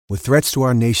With threats to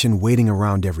our nation waiting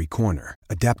around every corner,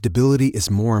 adaptability is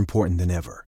more important than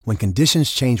ever. When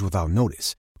conditions change without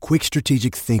notice, quick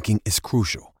strategic thinking is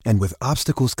crucial. And with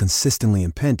obstacles consistently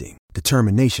impending,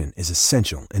 determination is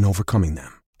essential in overcoming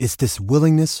them. It's this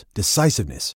willingness,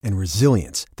 decisiveness, and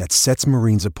resilience that sets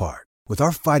Marines apart. With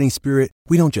our fighting spirit,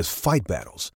 we don't just fight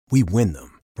battles, we win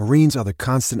them. Marines are the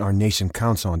constant our nation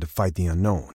counts on to fight the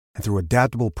unknown. And through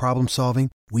adaptable problem solving,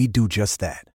 we do just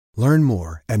that. Learn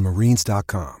more at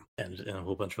marines.com. And a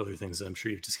whole bunch of other things that I'm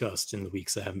sure you've discussed in the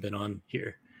weeks that haven't been on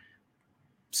here.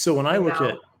 So when I look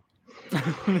at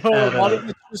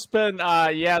it's just been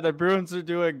the Bruins are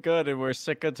doing good and we're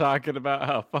sick of talking about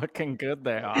how fucking good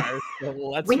they are.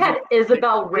 So we had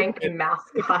Isabel ranked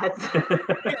mascots.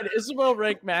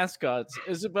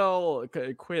 Isabel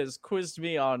quizzed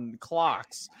me on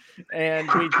clocks, and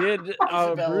we did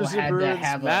Bruce and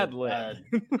Bruins Mad Lib.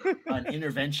 An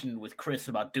intervention with Chris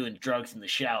about doing drugs in the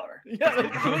shower.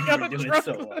 Yeah, doing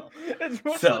so well.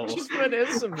 Just been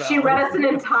Isabel. She read us an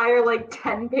entire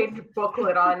 10-page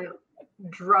booklet on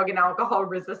drug and alcohol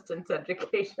resistance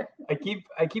education. I keep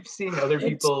seeing other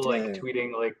people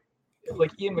tweeting like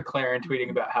Ian McLaren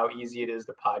tweeting about how easy it is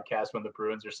to podcast when the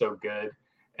Bruins are so good,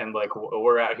 and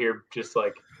we're out here just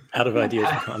out of ideas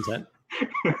for content.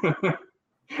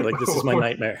 This is my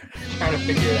nightmare. Trying to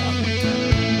figure it out.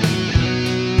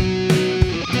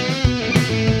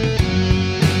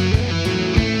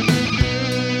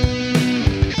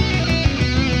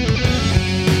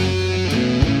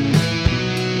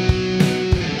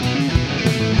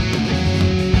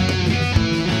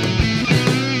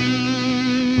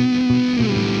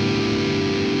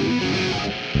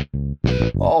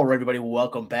 All right, everybody,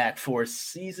 welcome back for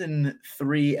season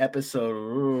 4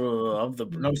 episode of the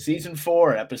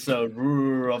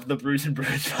Bruce and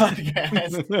Bruins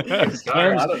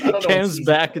podcast. Cam's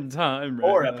back in time.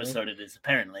 Right episode it is,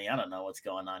 apparently. I don't know what's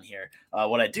going on here.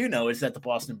 What I do know is that the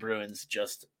Boston Bruins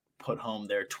just put home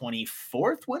their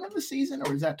 24th win of the season,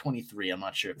 or is that 23? I'm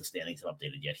not sure if the standings have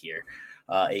updated yet here.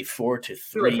 A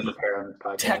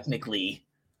 4-3, technically,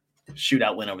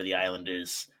 shootout win over the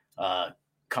Islanders.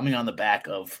 Coming on the back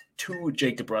of 2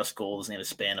 Jake DeBrusk goals in a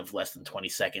span of less than 20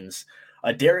 seconds.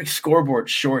 A Derek scoreboard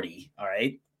shorty, all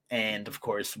right? And, of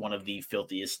course, one of the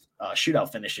filthiest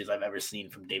shootout finishes I've ever seen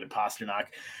from David Pastrnak.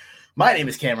 My name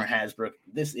is Cameron Hasbrook.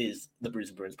 This is the Bruce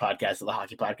and Bruins podcast, the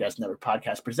Hockey Podcast Network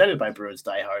podcast presented by Bruins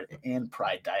Die Hard and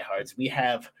Pride Diehards. We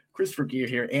have Christopher Gear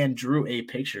here and Drew A.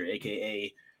 Picture,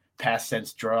 a.k.a. past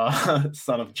tense draw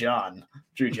son of John,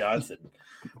 Drew Johnson.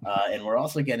 And we're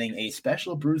also getting a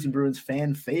special Bruce and Bruins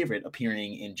fan favorite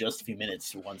appearing in just a few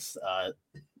minutes once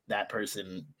that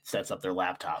person sets up their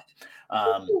laptop.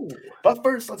 But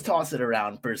first, let's toss it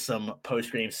around for some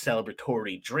post-game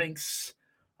celebratory drinks.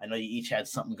 I know you each had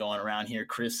something going around here.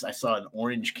 Chris, I saw an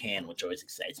orange can, which always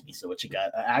excites me. So what you got?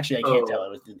 Actually, I can't tell.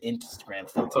 It was an Instagram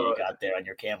filter you got there on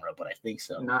your camera, but I think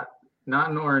so. Not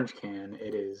an orange can.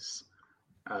 It is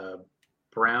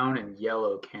brown and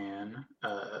yellow can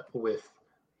with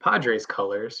Padres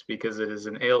colors, because it is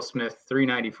an AleSmith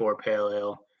 394 Pale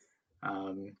Ale,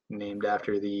 named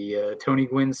after the Tony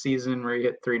Gwynn season where you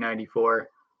hit 394.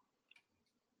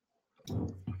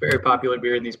 Very popular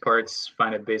beer in these parts.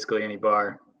 Find it basically any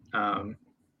bar.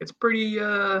 It's pretty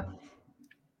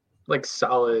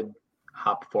solid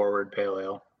hop forward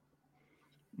pale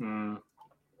ale.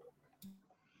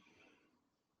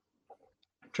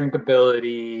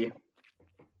 Drinkability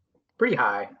pretty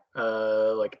high,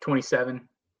 27.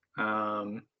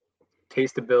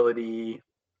 Tasteability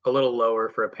a little lower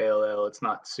for a pale ale. It's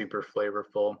not super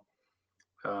flavorful.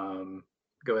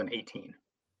 Go in 18.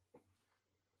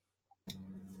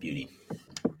 Beauty.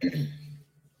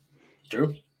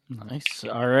 Drew? Nice.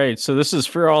 All right. So this is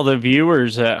for all the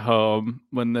viewers at home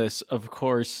when this, of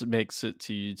course, makes it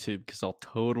to YouTube, because I'll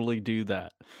totally do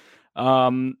that.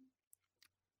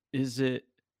 Is it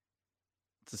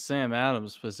to Sam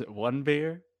Adams? Was it one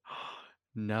beer?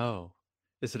 No.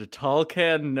 Is it a tall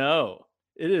can? No.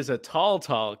 It is a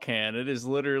tall can. It is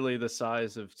literally the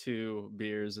size of 2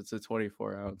 beers. It's a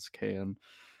 24-ounce can.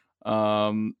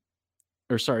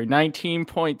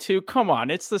 19.2. Come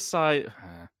on. It's the size.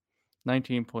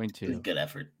 19.2. Good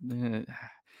effort.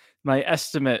 My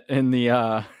estimate in the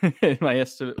my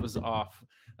estimate was off.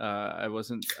 I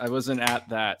wasn't at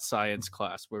that science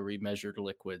class where we measured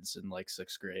liquids in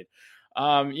 6th grade.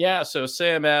 So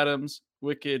Sam Adams,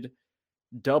 Wicked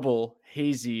double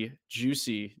hazy,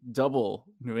 juicy, double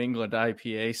New England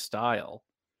IPA style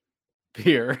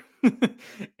beer.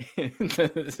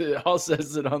 It all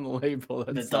says it on the label.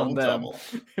 That's on them.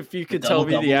 If you could tell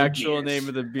me the actual name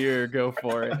of the beer, go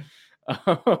for it.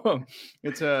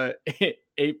 It's a 8.3%.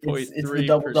 It's the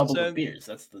double of beers.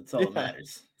 That's all that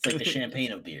matters. It's like the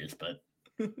champagne of beers, but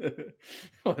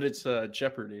it's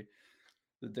Jeopardy,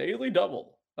 the Daily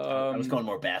Double. I was going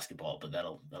more basketball, but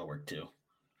that'll work too.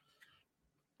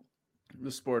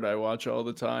 The sport I watch all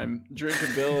the time.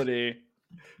 Drinkability.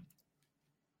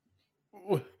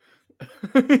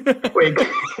 Wait,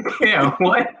 yeah,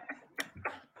 what?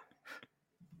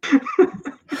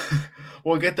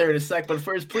 We'll get there in a sec, but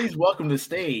first, please welcome to the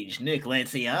stage Nick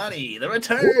Lanciani, the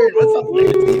return. What's up,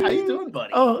 Lancy? How you doing,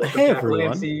 buddy? Oh, hey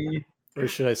everyone. Lancy. Or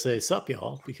should I say sup,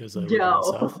 y'all? Because I live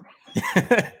Yo.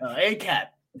 Hey,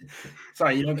 Kat.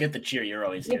 Sorry, you don't get the cheer. You're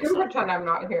always You here. can pretend I'm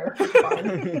not here.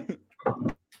 It's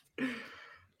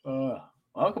fine.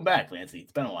 Welcome back, Lancy.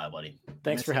 It's been a while, buddy.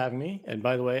 Thanks for having me. And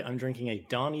by the way, I'm drinking a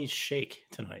Donnie's shake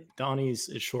tonight. Donnie's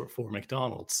is short for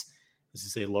McDonald's. This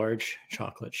is a large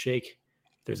chocolate shake.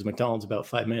 There's a McDonald's about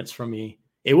 5 minutes from me.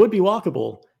 It would be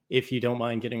walkable if you don't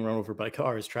mind getting run over by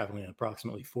cars traveling at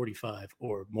approximately 45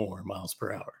 or more miles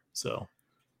per hour. So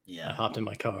I hopped in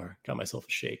my car, got myself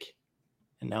a shake,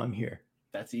 and now I'm here.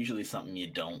 That's usually something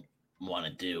you don't want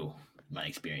to do, in my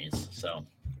experience. So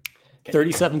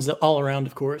 37's all around,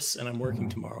 of course, and I'm working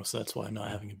tomorrow, so that's why I'm not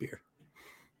having a beer.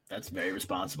 That's very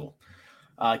responsible.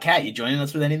 Kat, you joining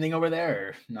us with anything over there?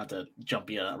 Or not to jump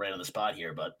you right on the spot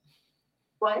here, but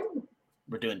What?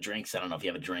 we're doing drinks. I don't know if you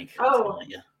have a drink. Oh.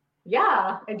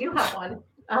 Yeah, I do have one.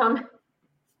 I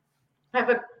have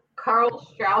a Carl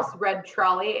Strauss Red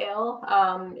Trolley Ale.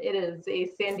 It is a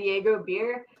San Diego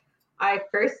beer. I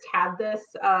first had this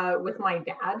with my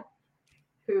dad,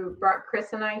 who brought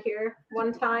Chris and I here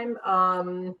one time.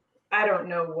 I don't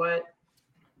know what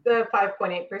the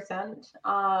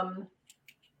 5.8%.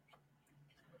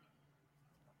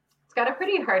 It's got a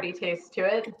pretty hearty taste to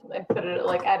it. I'd put it at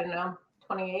like, I don't know,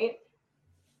 28,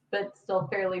 but still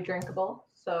fairly drinkable.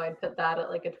 So I'd put that at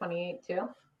like a 28 too.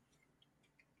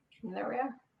 And there we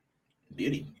are.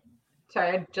 Beauty.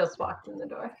 Sorry, I just walked in the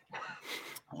door.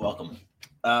 Welcome.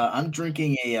 I'm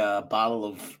drinking a bottle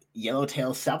of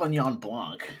Yellowtail Sauvignon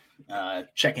Blanc.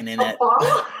 Checking in at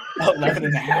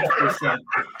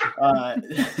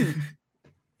 11.5%.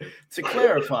 To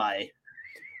clarify,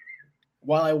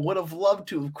 while I would have loved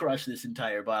to have crushed this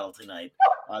entire bottle tonight,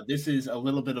 this is a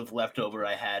little bit of leftover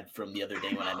I had from the other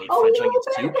day when I made French onion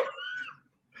soup.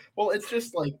 Well, it's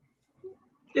just like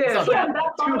Yeah,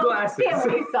 That 2 glasses.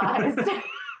 family sized.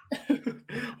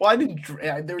 well, I didn't.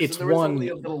 There was one only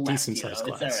a little left, decent-sized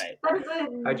It's glass. all right.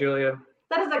 Hi, Julia.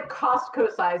 That is a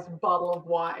Costco-sized bottle of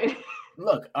wine.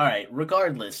 Look, all right.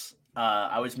 Regardless,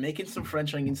 I was making some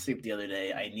French onion soup the other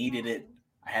day. I needed it.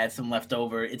 I had some left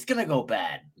over. It's gonna go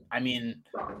bad. I mean,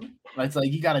 it's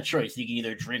like you got a choice. You can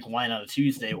either drink wine on a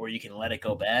Tuesday or you can let it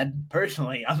go bad.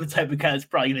 Personally, I'm the type of guy that's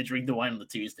probably gonna drink the wine on the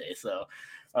Tuesday. So,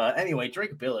 anyway,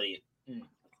 drinkability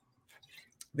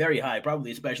very high,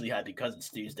 probably especially high because it's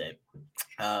Tuesday.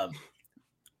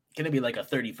 Gonna be like a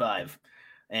 35,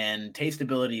 and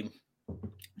tasteability,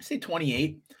 I say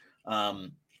 28.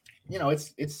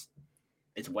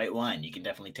 It's white wine. You can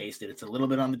definitely taste it. It's a little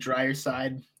bit on the drier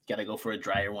side. Got to go for a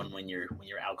drier one when you're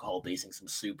alcohol basing some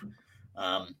soup.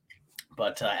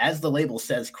 But as the label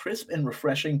says, crisp and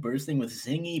refreshing, bursting with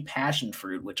zingy passion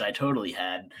fruit, which I totally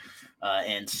had,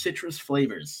 and citrus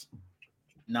flavors,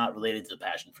 not related to the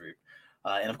passion fruit.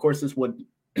 And of course, this would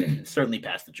certainly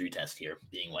pass the Drew test here,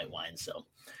 being white wine. So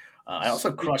I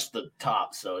also crushed the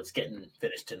top, so it's getting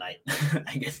finished tonight,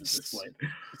 I guess, at this point.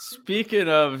 Speaking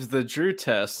of the Drew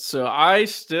test, so I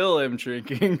still am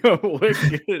drinking a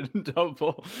Wicked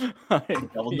Double.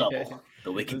 Double.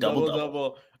 The Wicked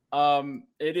Double.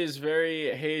 It is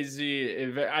very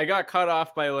hazy. I got cut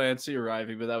off by Lancy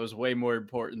arriving, but that was way more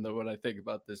important than what I think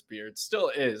about this beer. It still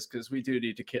is, because we do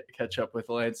need to catch up with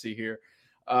Lancy here.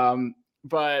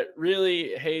 But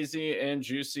really hazy and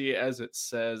juicy, as it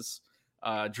says.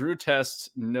 Drew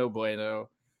test, no bueno.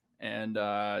 And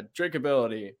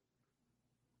drinkability,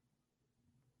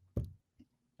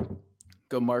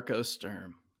 go Marco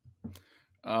Sturm.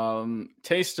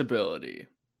 Tasteability,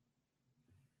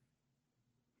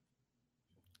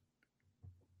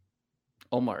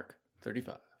 Mark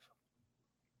 35.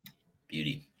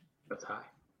 Beauty. That's high.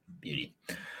 Beauty.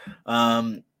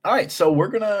 All right, so we're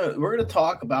gonna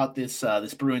talk about this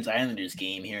Bruins Islanders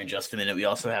game here in just a minute. We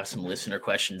also have some listener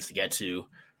questions to get to,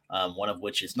 one of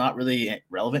which is not really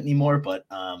relevant anymore, but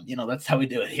that's how we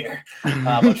do it here.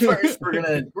 But first, we're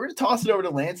gonna toss it over to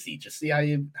Lancy, just see how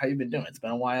you've been doing. It's been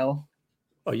a while.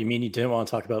 Oh, you mean you didn't want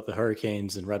to talk about the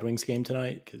Hurricanes and Red Wings game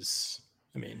tonight? Because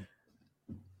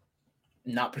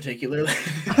not particularly.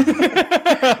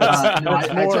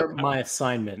 It's more my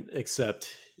assignment, except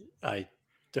I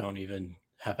don't even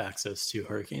have access to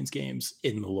Hurricanes games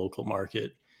in the local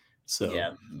market. So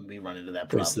yeah, we run into that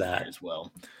there's problem that there as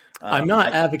well. I'm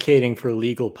not advocating for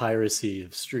legal piracy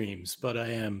of streams, but I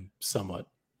am somewhat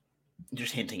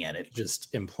just hinting at it, just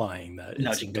implying that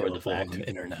nudging it's toward the available fact on the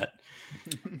internet.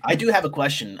 I do have a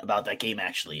question about that game,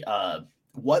 actually.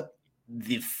 What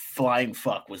the flying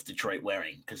fuck was Detroit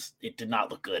wearing? Because it did not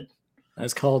look good.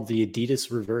 It's called the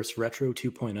Adidas Reverse Retro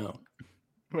 2.0.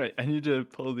 Wait, I need to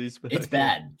pull these back. It's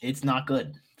bad. It's not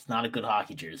good. It's not a good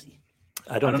hockey jersey.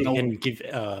 I don't think I can give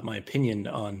my opinion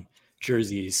on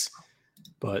jerseys,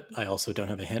 but I also don't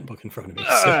have a handbook in front of me.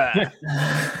 So.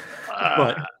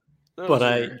 but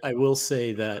I will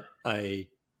say that I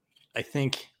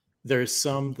think there's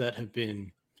some that have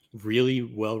been really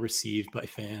well received by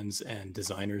fans and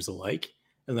designers alike,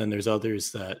 and then there's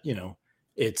others that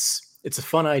it's a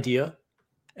fun idea,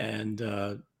 and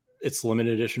it's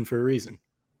limited edition for a reason.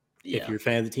 Yeah. If you're a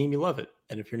fan of the team, you love it,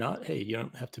 and if you're not, hey, you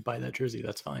don't have to buy that jersey.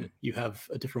 That's fine. You have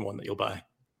a different one that you'll buy,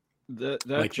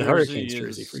 like the Hurricanes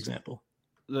jersey, for example.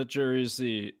 That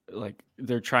jersey, like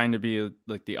they're trying to be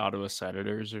like the Ottawa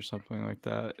Senators or something like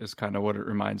that, is kind of what it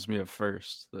reminds me of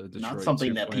first. The Detroit not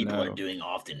something 2.0. that people are doing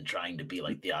often, trying to be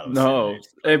like the Ottawa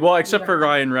Senators. Well, except for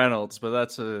Ryan Reynolds, but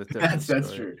that's a that's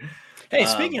true. Hey,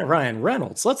 speaking of Ryan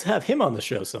Reynolds, let's have him on the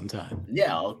show sometime.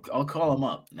 Yeah, I'll call him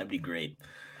up. That'd be great.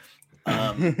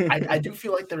 I do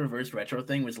feel like the reverse retro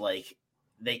thing was like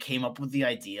they came up with the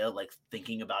idea, like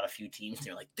thinking about a few teams.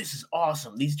 They're like, "This is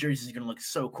awesome. These jerseys are gonna look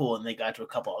so cool." And they got to a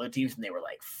couple other teams, and they were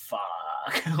like,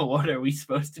 "Fuck, what are we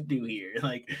supposed to do here?"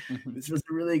 Like, this was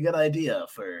a really good idea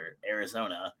for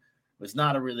Arizona. It was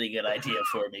not a really good idea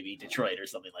for maybe Detroit or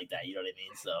something like that. You know what I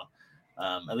mean?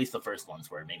 So, at least the first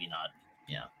ones were maybe not.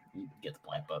 Yeah, you get the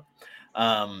point. But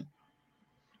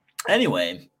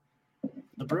anyway.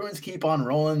 The Bruins keep on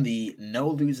rolling. The no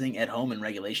losing at home in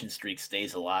regulation streak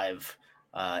stays alive.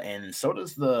 And so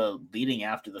does the leading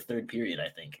after the third period, I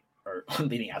think. Or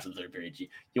leading after the third period.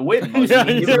 You win most of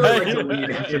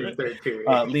the third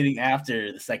period. Leading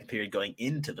after the second period, going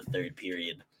into the third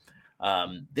period.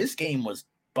 This game was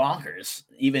bonkers,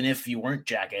 even if you weren't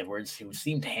Jack Edwards, who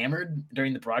seemed hammered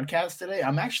during the broadcast today.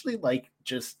 I'm actually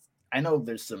I know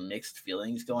there's some mixed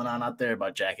feelings going on out there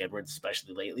about Jack Edwards,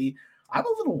 especially lately. I'm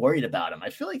a little worried about him. I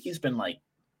feel like he's been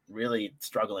really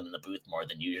struggling in the booth more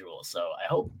than usual. So I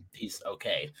hope he's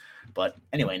okay. But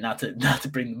anyway, not to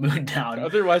bring the mood down.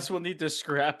 Otherwise, we'll need to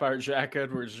scrap our Jack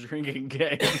Edwards drinking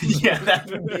game. Yeah,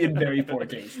 that would be in very poor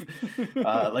taste.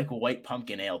 Like a white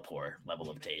pumpkin ale pour level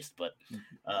of taste. But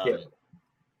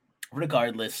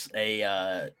regardless,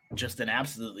 just an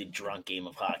absolutely drunk game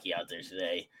of hockey out there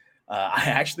today. I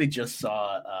actually just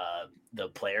saw the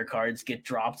player cards get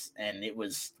dropped, and it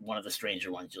was one of the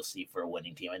stranger ones you'll see for a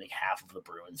winning team. I think half of the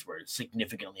Bruins were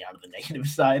significantly out of the negative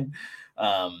side.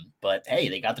 But hey,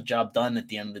 they got the job done at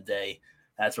the end of the day.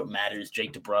 That's what matters.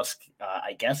 Jake DeBrusk,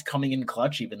 I guess, coming in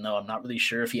clutch, even though I'm not really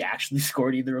sure if he actually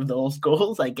scored either of those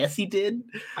goals. I guess he did.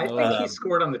 I think he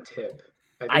scored on the tip.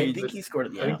 I think he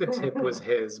scored. I think the tip was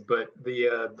his, but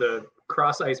the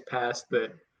cross ice pass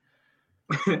that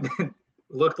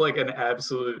looked like an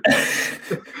absolute.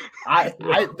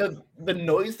 The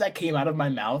noise that came out of my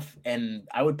mouth, and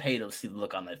I would pay to see the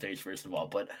look on their face first of all,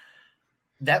 but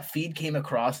that feed came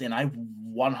across, and I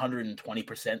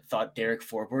 120% thought Derek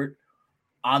Forbort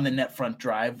on the net front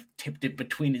drive tipped it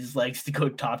between his legs to go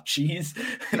top cheese,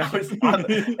 and I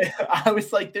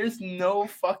was like, "There's no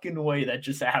fucking way that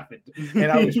just happened,"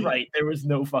 and I was right. There was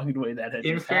no fucking way that had.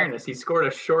 In fairness, he scored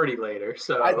a shorty later,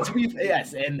 so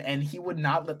yes, and he would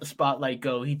not let the spotlight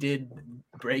go. He did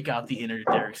break out the inner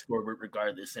Derek Forbort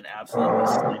regardless, and absolutely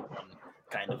slipped one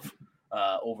kind of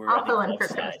over the left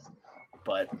side.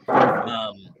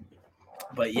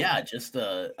 But yeah, just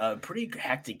a pretty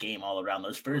hectic game all around.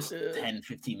 Those first 10,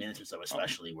 15 minutes or so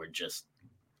especially were just,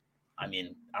 I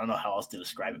mean, I don't know how else to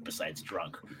describe it besides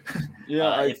drunk.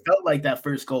 Yeah, it felt like that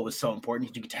first goal was so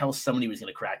important. You could tell somebody was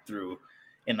going to crack through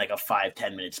in like a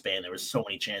 5-10 minute span. There were so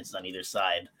many chances on either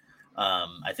side.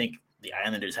 I think the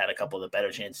Islanders had a couple of the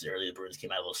better chances early. The Bruins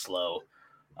came out a little slow.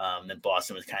 Then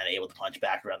Boston was kind of able to punch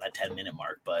back around that 10-minute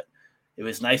mark. But it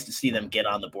was nice to see them get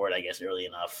on the board, I guess, early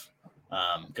enough.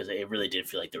 Because it really did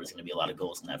feel like there was going to be a lot of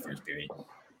goals in that first period.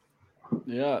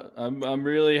 Yeah, I'm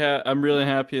really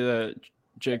happy that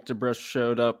Jake DeBrusk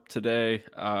showed up today.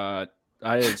 I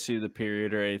didn't see the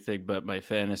period or anything, but my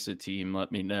fantasy team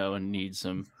let me know and needs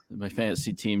him. My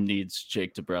fantasy team needs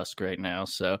Jake DeBrusk right now,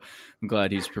 so I'm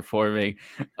glad he's performing.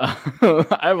 I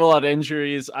have a lot of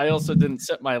injuries. I also didn't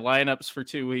set my lineups for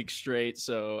 2 weeks straight,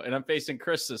 and I'm facing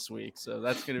Chris this week, so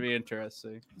that's going to be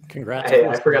interesting. Congrats!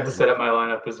 I forgot to set up my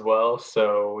lineup as well,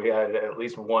 so we had at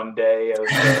least one day of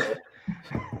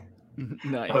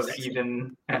Nice. Of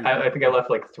even, I think I left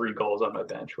like 3 goals on my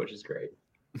bench, which is great.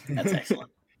 That's excellent.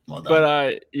 Well done.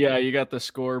 But yeah, you got the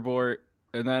scoreboard,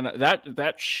 and then that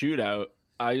shootout.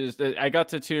 I got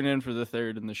to tune in for the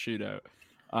third in the shootout.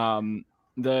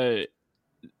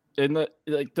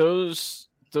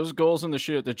 Those goals in the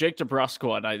shootout, the Jake DeBrusk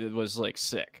one, was like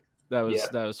sick. That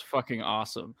was fucking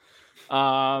awesome.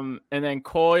 And then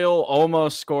Coyle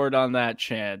almost scored on that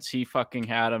chance. He fucking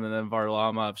had him, and then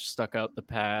Varlamov stuck out the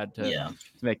pad to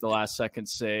make the last second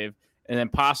save. And then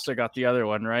Pasta got the other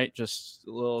one, right? Just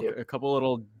a couple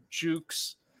little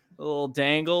jukes, little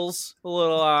dangles, a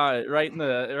little right in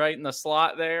the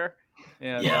slot there,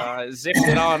 and zipped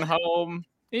it on home.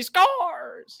 He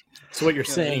scores. So what you're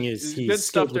saying is good he's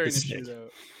stuff skilled with during the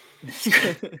the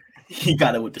stick. shootout. He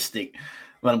got it with the stick.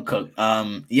 Let him cook.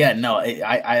 I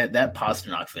that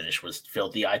Pasternak finish was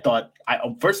filthy. I thought,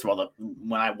 first of all,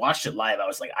 when I watched it live, I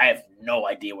was like, I have no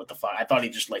idea what the fuck. I thought he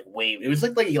just like waved. It was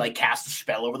like he like cast a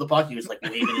spell over the puck. He was like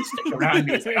waving his stick around.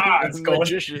 He was like, it's going.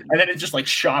 Magician. And then it just like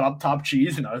shot up top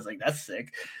cheese, and I was like, that's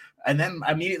sick. And then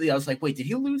immediately I was like, wait, did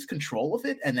he lose control of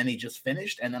it? And then he just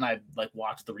finished. And then I like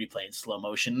watched the replay in slow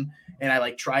motion, and I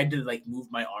like tried to like move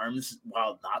my arms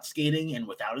while not skating and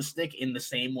without a stick in the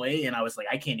same way. And I was like,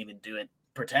 I can't even do it.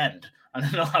 Pretend. I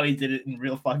don't know how he did it in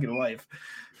real fucking life.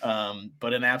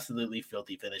 But an absolutely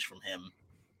filthy finish from him.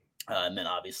 And then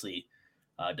obviously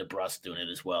DeBrusk doing it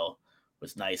as well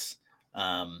was nice.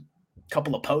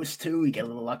 Couple of posts too. You get a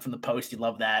little luck from the post. You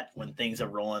love that when things are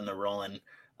rolling, they're rolling.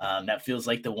 That feels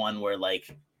like the one where,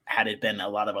 like, had it been a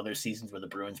lot of other seasons where the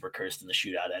Bruins were cursed in the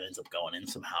shootout, that ends up going in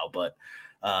somehow. But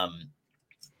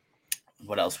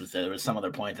what else was there? There was some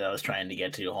other point that I was trying to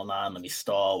get to. Hold on, let me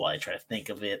stall while I try to think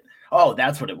of it. Oh,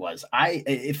 that's what it was.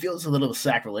 It feels a little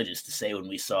sacrilegious to say when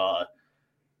we saw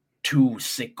 2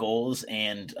 sick goals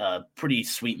and a pretty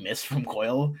sweet miss from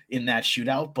Coyle in that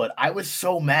shootout. But I was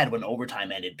so mad when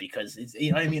overtime ended because it's,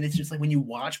 you know what I mean? It's just like when you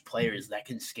watch players that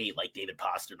can skate like David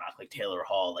Pasternak, like Taylor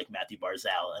Hall, like Matthew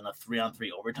Barzal, and a 3-on-3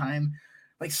 overtime,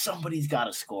 like somebody's got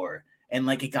to score. And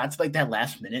like it got to like that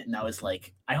last minute, and I was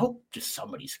like, I hope just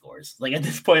somebody scores. Like at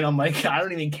this point, I'm like, I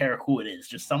don't even care who it is,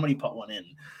 just somebody put one in.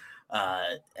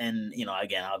 And you know,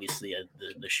 again, obviously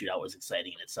the shootout was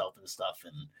exciting in itself and stuff,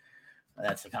 and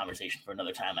that's a conversation for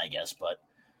another time, I guess. But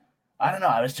I don't know.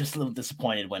 I was just a little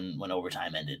disappointed when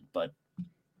overtime ended. But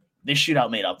this shootout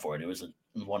made up for it. It was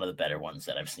one of the better ones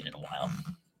that I've seen in a while.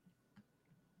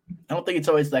 I don't think it's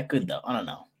always that good, though. I don't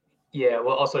know. Yeah,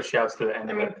 well, also shouts to the end.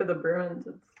 For the Bruins,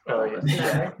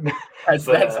 it's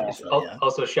that's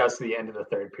also shouts to the end of the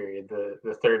third period.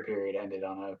 The third period ended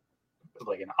on an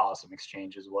awesome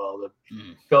exchange as well.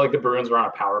 Felt like the Bruins were on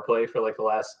a power play for like the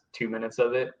last 2 minutes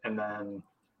of it, and then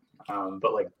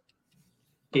but like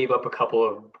gave up a couple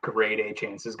of grade A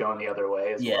chances going the other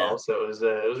way as well. So it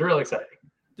was really exciting.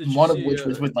 One of which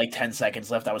was with like 10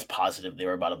 seconds left. I was positive they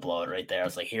were about to blow it right there. I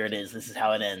was like, here it is. This is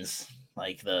how it ends.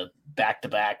 Like the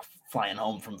back-to-back flying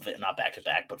home from not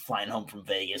back-to-back, but flying home from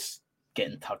Vegas,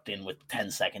 getting tucked in with 10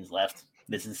 seconds left.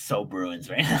 This is so Bruins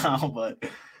right now, but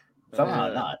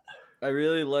somehow not. I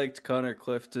really liked Connor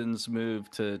Clifton's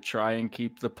move to try and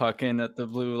keep the puck in at the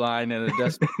blue line in a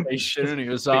desperation. He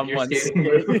was on one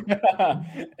skate.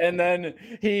 And then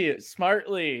he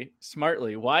smartly,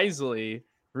 wisely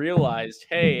realized,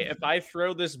 hey, if I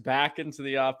throw this back into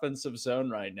the offensive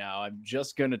zone right now, I'm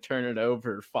just going to turn it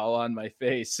over, fall on my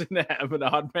face, and have an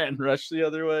odd man rush the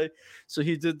other way. So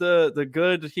he did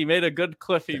he made a good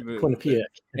Cliffy move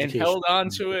and held on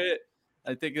to it.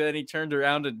 I think then he turned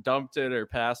around and dumped it or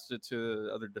passed it to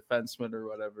the other defenseman or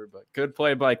whatever. But good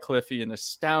play by Cliffy in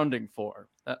astounding form.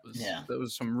 That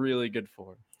was some really good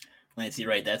form. Lance, you're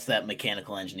right. That's that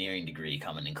mechanical engineering degree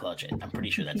coming in clutch. I'm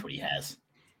pretty sure that's what he has,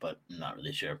 but I'm not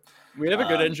really sure. We have a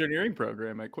good engineering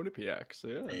program at Quinnipiac. So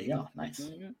yeah, there you go. Nice.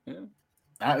 Yeah.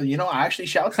 I actually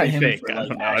shout to him for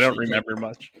I don't remember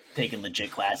much taking legit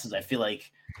classes. I feel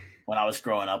like when I was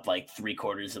growing up, like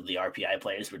 3/4 of the RPI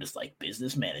players were just like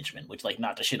business management, which like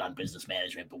not to shit on business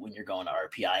management, but when you're going to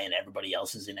RPI and everybody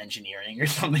else is in engineering or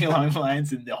something along the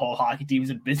lines and the whole hockey team's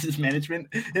in business management,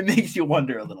 it makes you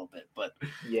wonder a little bit. But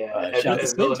yeah,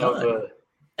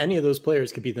 any of those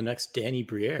players could be the next Danny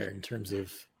Briere in terms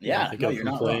of you're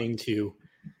not playing to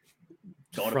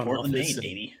going to Portland, Maine,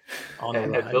 baby.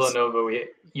 At Villanova,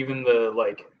 even the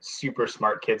like super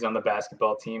smart kids on the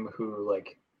basketball team who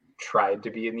like tried to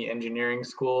be in the engineering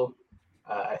school,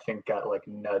 I think got like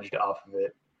nudged off of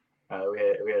it.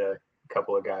 We had a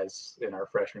couple of guys in our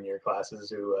freshman year classes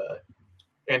who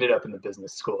ended up in the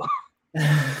business school.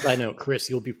 I know, Chris,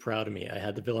 you'll be proud of me. I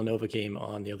had the Villanova game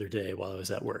on the other day while I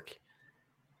was at work.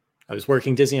 I was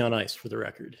working Disney on Ice for the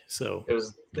record, so It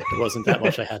was there wasn't that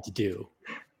much I had to do.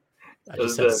 I It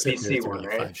was just had to the sit there BC through one, like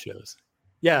right? 5 shows.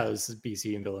 Yeah, it was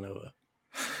BC and Villanova.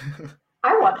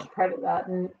 I watched part of that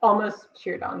and almost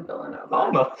cheered on Villanova.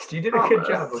 almost. You did a good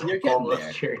job Almost. of You're getting almost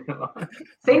there. cheering them on.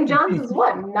 St. John's is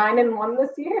what, 9-1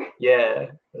 this year?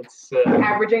 Yeah, that's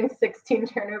Averaging 16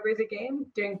 turnovers a game,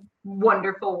 doing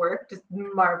wonderful work, just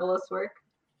marvelous work.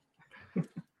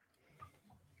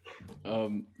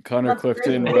 Connor That's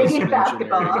Clifton great. was an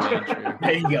Basketball. engineering major.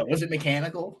 There you go. Was it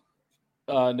mechanical?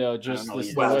 No, just know, the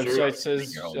he's not website sure.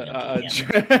 says You're old,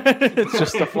 it's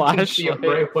just a see a flashlight.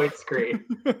 bright white screen.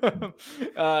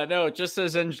 No, it just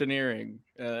says engineering,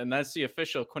 and that's the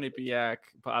official Quinnipiac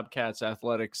Bobcats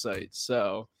athletic site.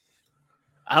 So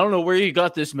I don't know where you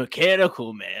got this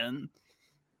mechanical, man.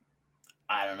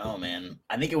 I don't know, man.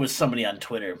 I think it was somebody on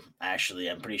Twitter, actually.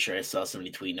 I'm pretty sure I saw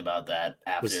somebody tweeting about that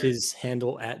after. Was his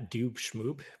handle at Doob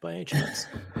Schmoop by any chance?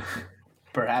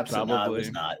 Perhaps no, it Probably.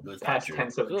 was not. It was not Past true.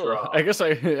 tense of Ugh, draw. I guess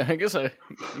I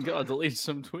gotta delete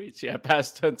some tweets. Yeah,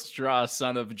 past tense draw,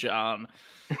 son of John.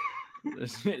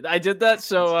 I did that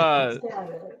so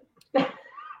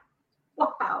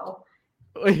Wow.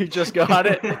 you just got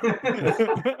it.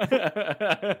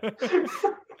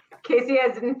 Casey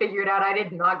has didn't figure it out. I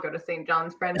did not go to St.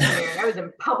 John's for engineering. I was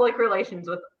in public relations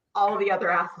with all the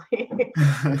other athletes.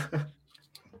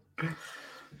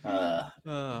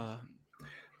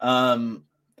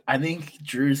 I think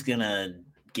Drew's gonna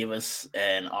give us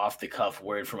an off-the-cuff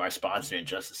word from our sponsor in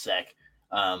just a sec.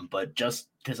 But just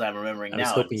because I'm remembering I was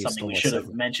now, hoping it's you something stole we my should have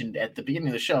segment. mentioned at the beginning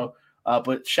of the show.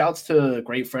 But shouts to a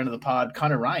great friend of the pod,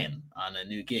 Connor Ryan, on a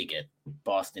new gig at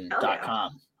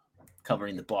Boston.com,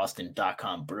 covering the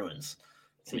Boston.com Bruins.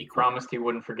 So He promised he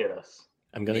wouldn't forget us.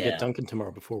 I'm going to Yeah. get Duncan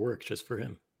tomorrow before work just for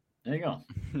him. there you go.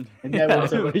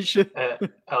 Yeah, we should. I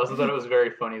also thought it was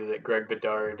very funny that Greg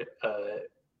Bedard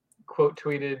quote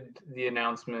tweeted the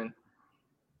announcement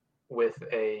with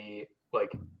a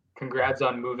like congrats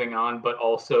on moving on, but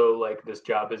also like this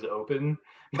job is open.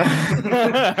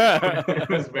 It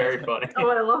was very funny. Oh,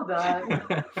 I love that.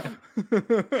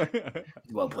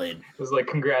 Well played. It was like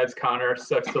congrats Connor,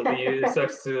 sucks to leave,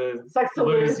 sucks to Sucks to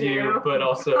lose you, but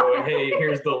also hey,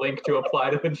 here's the link to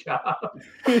apply to the job.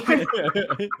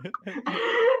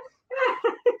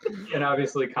 And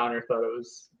obviously Connor thought it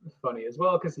was funny as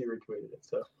well because he retweeted it.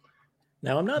 So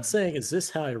Now, I'm not saying is this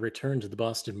how I return to the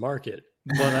Boston market,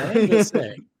 but I am going to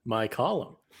say my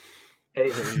column. hey,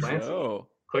 There you Lance, go.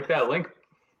 click that link.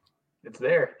 It's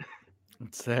there.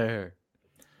 It's there.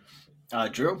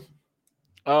 Drew?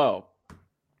 Oh,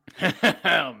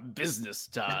 business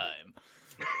time.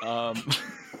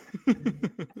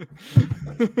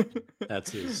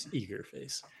 That's his eager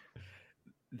face.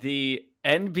 The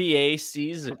NBA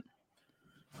season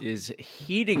is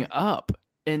heating up,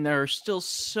 and there are still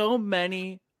so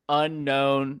many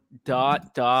unknown ...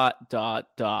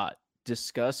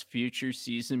 Discuss future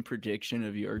season prediction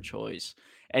of your choice.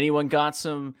 Anyone got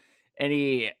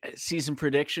any season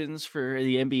predictions for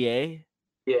the NBA?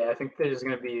 Yeah, I think there's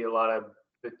going to be a lot of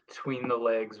between the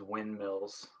legs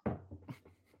windmills.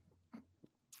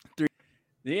 The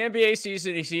NBA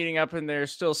season is heating up, and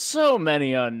there's still so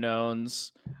many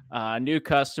unknowns. New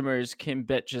customers can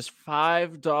bet just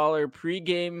 $5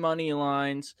 pregame money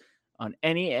lines on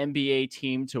any NBA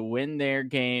team to win their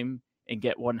game and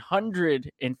get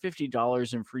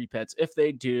 $150 in free bets if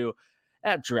they do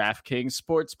at DraftKings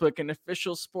Sportsbook, an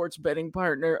official sports betting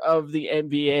partner of the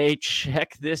NBA.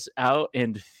 Check this out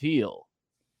and feel.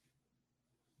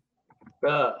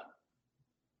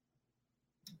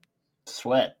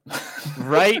 Sweat.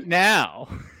 Right now,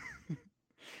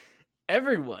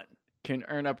 everyone can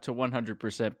earn up to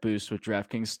 100% boost with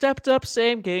DraftKings stepped up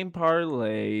same game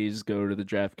parlays. Go to the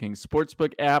DraftKings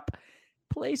Sportsbook app,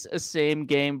 place a same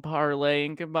game parlay,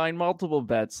 and combine multiple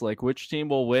bets like which team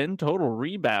will win, total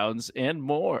rebounds, and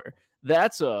more.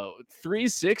 That's a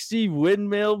 360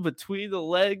 windmill between the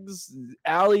legs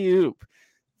alley-oop.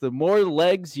 The more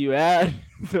legs you add,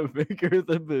 the bigger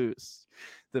the boost,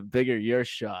 the bigger your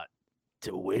shot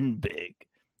to win big.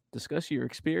 Discuss your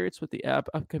experience with the app,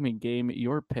 upcoming game,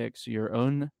 your picks, your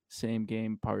own same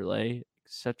game parlay,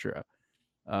 etc.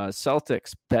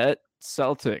 Celtics, bet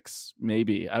Celtics,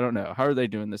 maybe. I don't know. How are they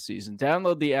doing this season?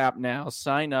 Download the app now.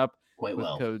 Sign up Quite with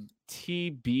well. code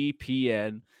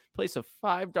TBPN. Place a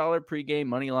 $5 pregame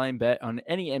moneyline bet on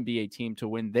any NBA team to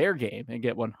win their game and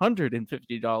get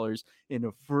 $150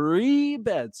 in free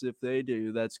bets if they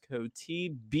do. That's code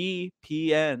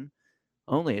TBPN.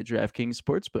 Only at DraftKings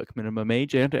Sportsbook. Minimum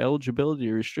age and eligibility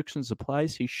restrictions apply.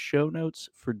 See show notes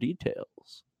for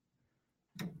details.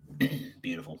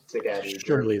 Beautiful.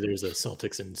 Surely there's a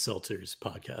Celtics and Seltzers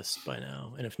podcast by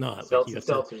now, and if not, Celtics you have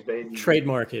Seltzers, baby. to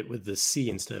trademark it with the C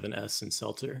instead of an S in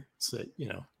Seltzer, so that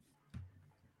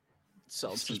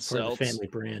Seltz and it's part of the Seltz. family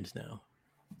brand now.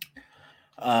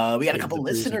 We got a Like couple the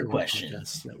Brews and listener Brews questions.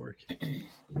 Podcast Network.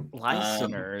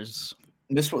 Listeners.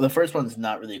 The first one's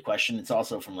not really a question. It's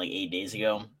also from like 8 days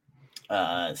ago.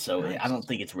 So I don't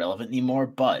think it's relevant anymore,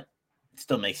 but it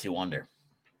still makes you wonder.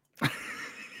 Boys,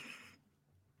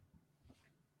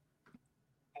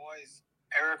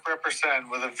 Eric represent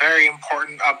with a very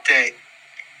important update.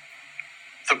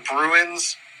 The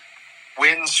Bruins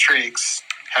win streaks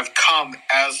have come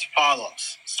as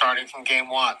follows, starting from game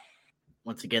 1.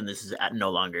 Once again, this is no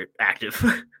longer active.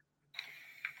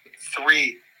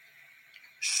 3,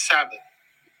 7,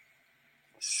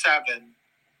 7,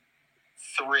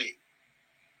 3.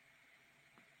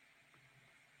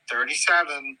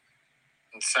 37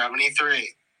 and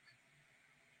 73.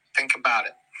 Think about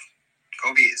it.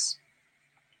 Go Bees.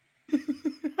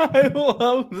 I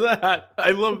love that.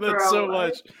 I love that so Bro,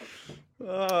 much.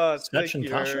 Oh, thank Scotch and you,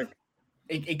 Kasha? Eric.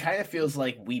 It kind of feels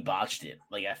like we botched it.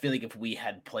 Like, I feel like if we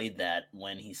had played that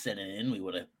when he sent it in, we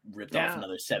would have ripped off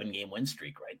another 7-game win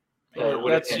streak, right?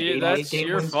 That's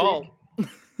your fault.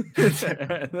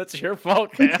 That's your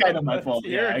fault, Cam. It's kind of my fault.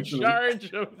 You're Yeah, in actually.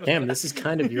 charge of Damn, this is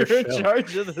kind of your you're in show.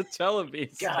 charge of the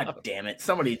Telebees. God damn it.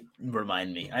 Somebody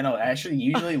remind me. I know. Actually,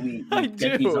 usually we I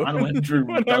get do. these on when Drew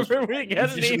does Whenever we remind get me.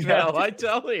 an Usually email, I I do.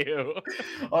 tell you.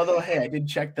 Although, hey, I did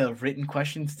check the written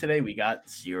questions today. We got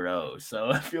 0.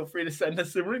 So feel free to send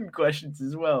us some written questions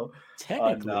as well.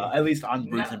 Technically, At least on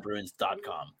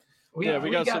brewsandbruins.com. We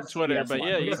got some Twitter, but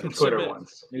yeah, we you got can some Twitter submit.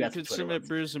 ones. We You got some can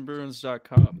Twitter submit ones.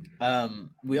 brewsandbruins.com.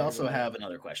 We also have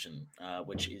another question,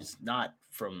 which is not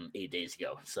from 8 days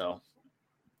ago. So,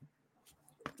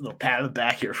 a little pat on the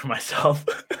back here for myself.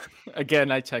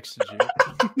 Again, I texted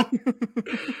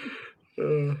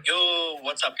you. Yo,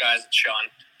 what's up, guys? It's Sean.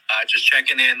 Just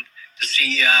checking in to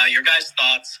see your guys'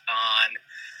 thoughts on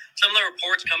some of the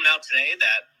reports coming out today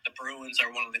that the Bruins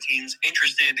are one of the teams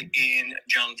interested in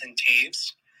Jonathan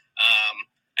Toews.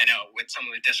 I know with some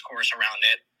of the discourse around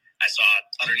it, I saw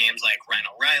other names like Ryan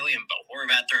O'Reilly and Bo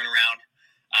Horvat thrown around.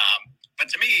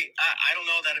 But to me, I don't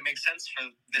know that it makes sense for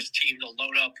this team to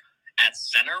load up at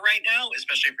center right now,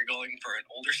 especially if you're going for an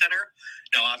older center.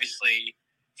 Now, obviously,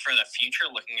 for the future,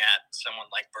 looking at someone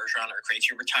like Bergeron or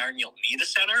Krejci retiring, you'll need a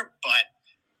center. But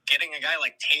getting a guy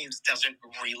like Toews doesn't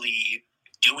really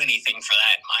do anything for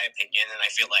that, in my opinion. And I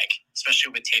feel like,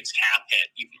 especially with Toews' cap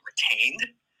hit even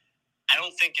retained, I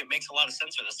don't think it makes a lot of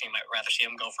sense for this team. I'd rather see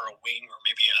him go for a wing or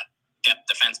maybe a depth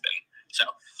defenseman. So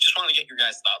just want to get your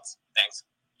guys' thoughts. Thanks.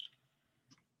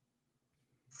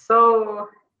 So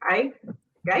I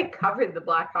covered the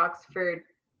Blackhawks for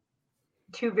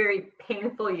 2 very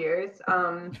painful years.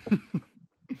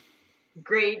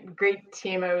 Great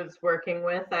team I was working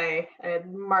with. I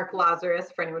had Mark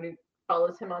Lazarus, for anyone who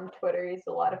follows him on Twitter. He's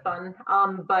a lot of fun.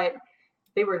 But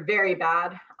they were very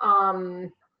bad. And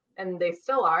they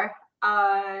still are.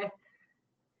 I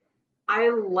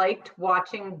liked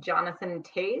watching Jonathan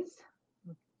Toews,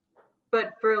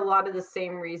 but for a lot of the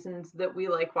same reasons that we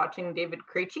like watching David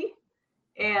Krejci.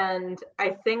 And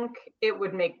I think it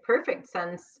would make perfect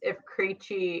sense if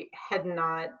Krejci had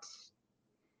not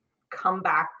come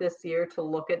back this year to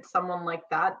look at someone like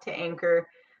that to anchor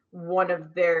one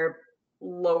of their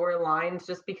lower lines,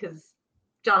 just because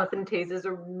Jonathan Toews is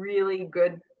a really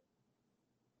good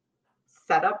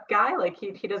setup guy. Like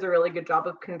he does a really good job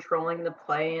of controlling the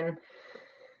play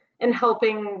and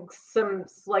helping some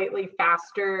slightly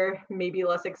faster, maybe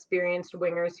less experienced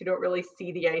wingers who don't really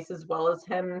see the ice as well as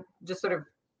him just sort of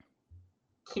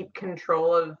keep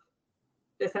control of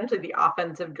essentially the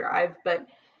offensive drive.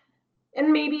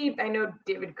 And maybe, I know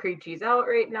David Krejci's out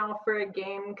right now for a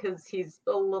game because he's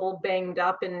a little banged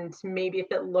up, and maybe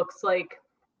if it looks like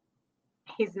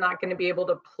he's not going to be able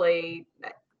to play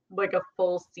like a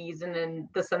full season in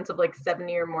the sense of like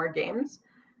 70 or more games,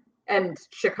 and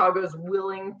Chicago's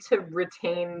willing to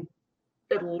retain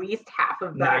at least half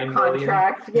of that $9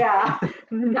 contract, yeah,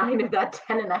 9 of that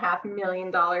 $10.5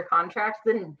 million contract,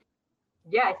 then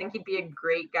yeah, I think he'd be a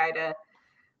great guy to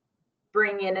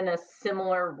bring in a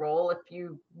similar role if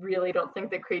you really don't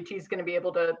think that Krejci's going to be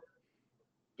able to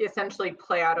essentially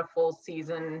play out a full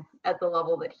season at the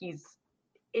level that he's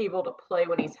able to play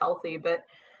when he's healthy. But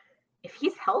if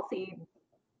he's healthy,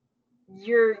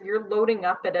 you're loading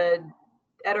up at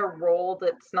a role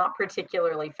that's not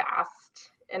particularly fast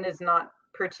and is not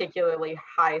particularly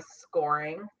high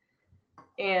scoring.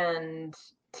 And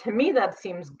to me, that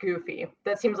seems goofy.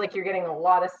 That seems like you're getting a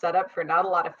lot of setup for not a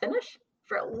lot of finish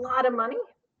for a lot of money.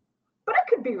 But I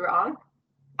could be wrong.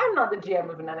 I'm not the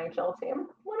GM of an NHL team.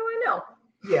 What do I know?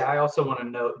 Yeah, I also want to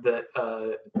note that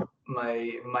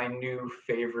my new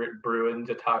favorite Bruin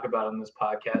to talk about on this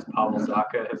podcast, Pavel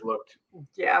Zacha, has looked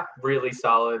really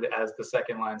solid as the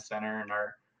second line center, and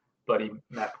our buddy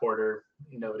Matt Porter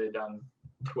noted on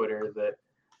Twitter that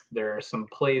there are some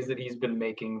plays that he's been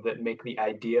making that make the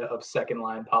idea of second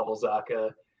line Pavel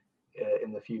Zacha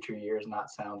in the future years not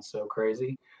sound so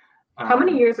crazy. How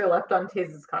many years are left on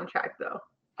Taze's contract, though?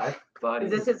 I thought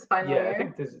is this his final year? I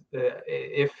think this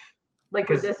if. Like,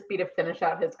 would this be to finish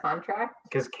out his contract?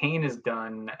 Because Kane is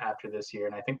done after this year,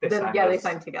 and I think they signed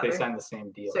together. They signed the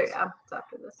same deal. So yeah, it's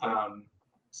after this year.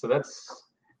 So that's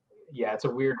it's a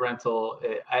weird rental.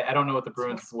 I don't know what the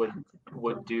Bruins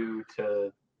would do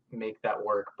to make that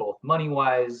work, both money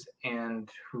wise and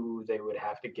who they would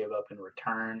have to give up in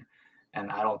return. And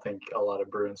I don't think a lot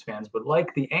of Bruins fans would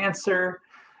like the answer.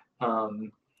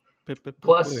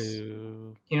 Plus,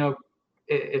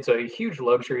 it's a huge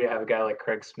luxury to have a guy like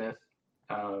Craig Smith.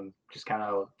 Just kind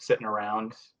of sitting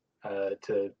around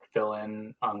to fill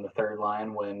in on the third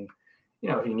line when,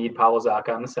 if you need Pavel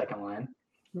Zacha on the second line.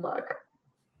 Look,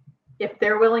 if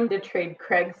they're willing to trade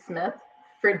Craig Smith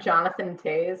for Jonathan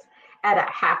Toews at a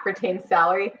half retained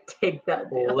salary, take that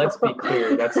deal. Well, let's be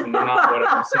clear. That's not what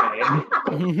I'm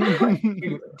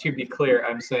saying. To be clear,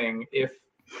 I'm saying if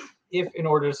in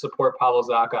order to support Pavel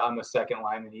Zacha on the second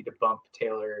line, they need to bump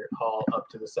Taylor Hall up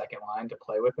to the second line to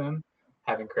play with him.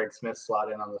 Having Craig Smith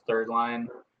slot in on the third line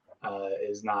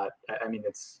is not. I mean,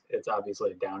 it's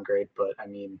obviously a downgrade, but I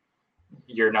mean,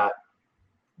 you're not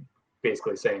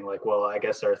basically saying like, well, I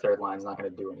guess our third line's not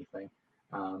going to do anything.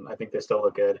 I think they still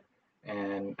look good,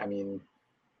 and I mean,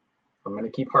 I'm going to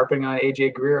keep harping on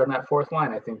AJ Greer on that fourth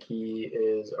line. I think he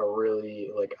is a really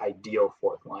ideal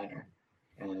fourth liner,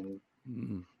 and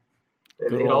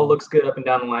it all looks good up and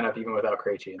down the lineup, even without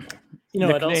Krejci in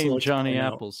there. I'd also like Johnny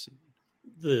Apples.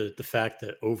 The fact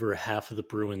that over half of the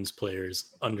Bruins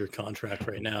players under contract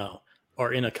right now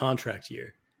are in a contract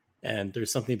year. And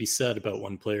there's something to be said about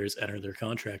when players enter their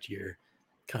contract year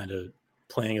kind of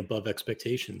playing above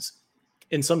expectations.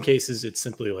 In some cases, it's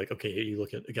simply like, okay, you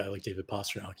look at a guy like David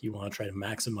Pastrnak, you want to try to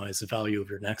maximize the value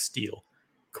of your next deal.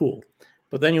 Cool.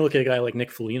 But then you look at a guy like Nick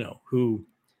Foligno, who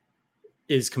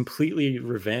is completely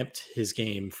revamped his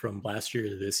game from last year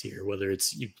to this year, whether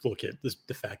it's you look at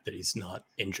the fact that he's not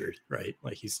injured, right?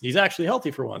 Like he's actually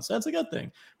healthy for once. That's a good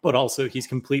thing. But also he's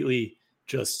completely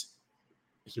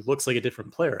he looks like a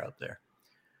different player out there.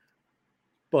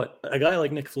 But a guy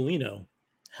like Nick Foligno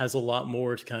has a lot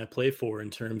more to kind of play for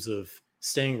in terms of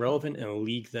staying relevant in a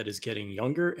league that is getting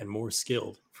younger and more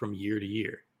skilled from year to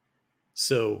year.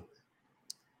 So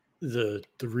the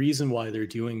reason why they're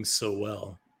doing so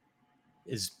well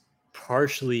is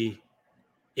partially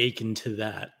akin to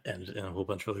that and a whole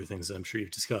bunch of other things that I'm sure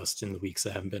you've discussed in the weeks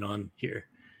that haven't been on here.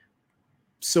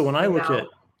 So when I look at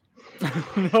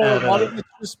it's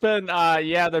just been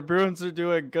the Bruins are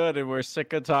doing good and we're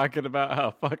sick of talking about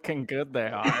how fucking good they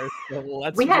are.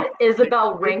 So we had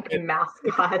Isabel ranked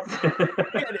mascots.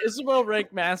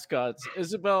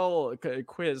 Isabel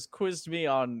quizzed me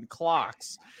on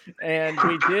clocks, and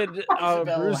we did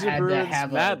Bruiser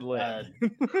Bruins Mad Lib.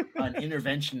 An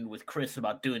intervention with Chris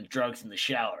about doing drugs in the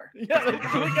shower. Yeah,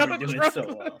 we got doing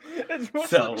so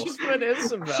well.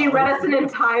 She read us an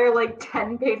entire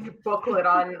 10-page booklet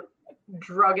on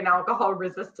drug and alcohol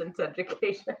resistance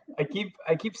education. I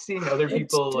keep seeing other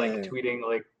people tweeting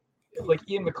like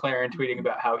Ian McLaren tweeting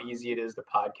about how easy it is to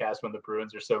podcast when the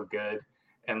Bruins are so good,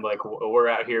 and we're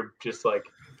out here just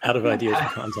out of ideas for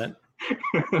content.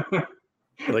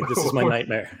 This is my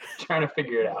nightmare. Trying to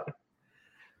figure it out.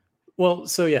 Well,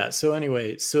 so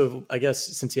anyway, so I guess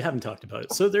since you haven't talked about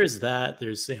it, so there's that.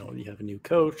 There's you have a new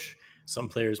coach. Some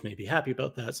players may be happy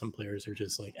about that. Some players are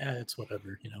just it's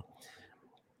whatever,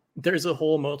 There's a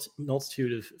whole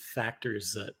multitude of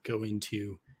factors that go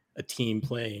into a team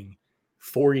playing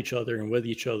for each other and with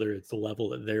each other at the level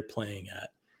that they're playing at.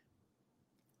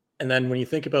 And then when you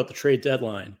think about the trade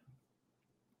deadline,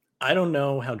 I don't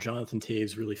know how Jonathan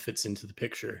Toews really fits into the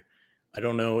picture. I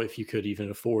don't know if you could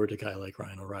even afford a guy like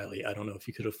Ryan O'Reilly. I don't know if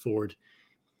you could afford,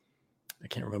 I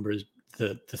can't remember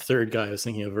the third guy I was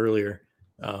thinking of earlier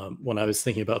when I was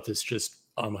thinking about this just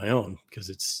on my own, because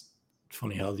it's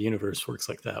funny how the universe works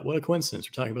like that. What a coincidence.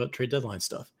 We're talking about trade deadline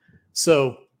stuff.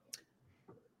 So,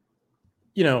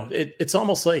 it's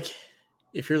almost like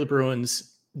if you're the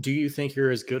Bruins, do you think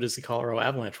you're as good as the Colorado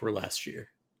Avalanche were last year?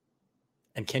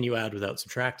 And can you add without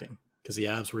subtracting? Because the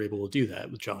Avs were able to do that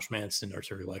with Josh Manson,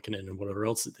 Arturi Lehkonen, and whatever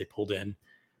else that they pulled in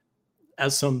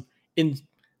as some in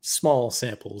small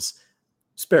samples,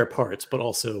 spare parts, but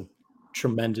also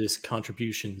tremendous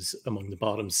contributions among the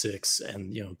bottom six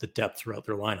and, the depth throughout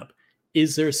their lineup.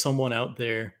 Is there someone out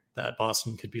there that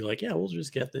Boston could be like, yeah, we'll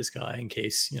just get this guy in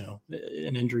case,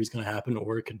 an injury is going to happen,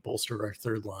 or it could bolster our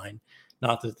third line?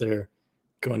 Not that they're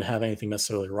going to have anything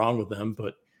necessarily wrong with them,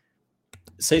 but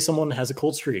say someone has a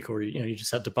cold streak, or, you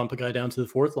just have to bump a guy down to the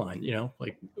fourth line,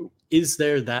 like, is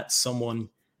there that someone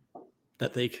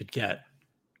that they could get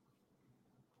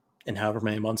in however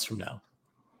many months from now?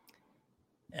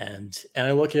 And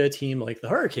I look at a team like the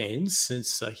Hurricanes,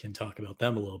 since I can talk about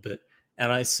them a little bit,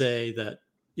 and I say that,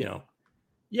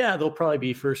 yeah, they'll probably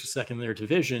be first or second in their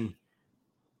division,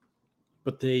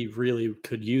 but they really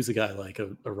could use a guy like a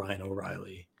Ryan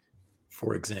O'Reilly,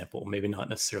 for example. Maybe not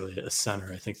necessarily a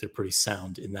center. I think they're pretty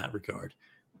sound in that regard,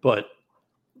 but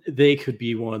they could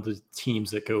be one of the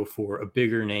teams that go for a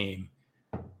bigger name,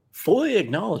 fully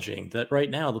acknowledging that right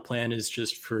now the plan is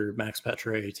just for Max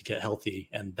Pacioretty to get healthy,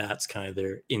 and that's kind of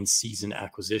their in-season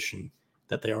acquisition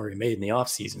that they already made in the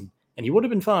offseason. And he would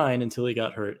have been fine until he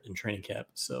got hurt in training camp.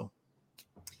 So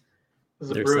this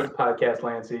is a Bruins podcast,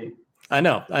 Lancey. I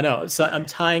know. So I'm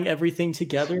tying everything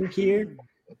together here.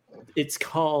 It's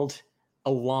called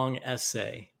a long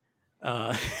essay.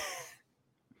 I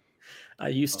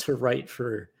used to write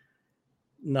for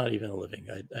not even a living.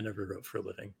 I never wrote for a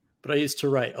living, but I used to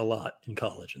write a lot in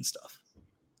college and stuff.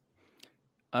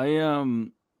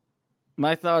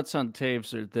 My thoughts on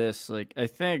Taves are this: like, I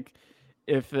think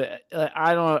if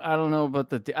I don't know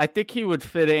about I think he would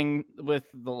fit in with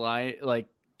the line, like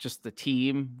just the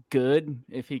team good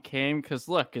if he came. Because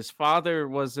look, his father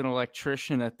was an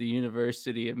electrician at the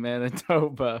University of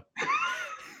Manitoba.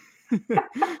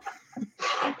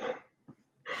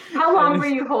 How long were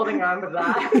you holding on to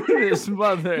that? His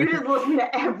mother. You just listened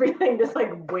to everything, just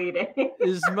like waiting.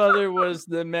 His mother was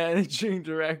the managing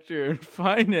director and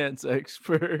finance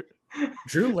expert.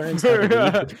 Drew learns how to read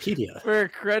Wikipedia for a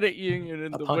credit union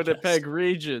in the Winnipeg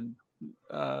region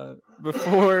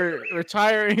before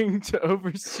retiring to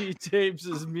oversee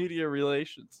Taves' media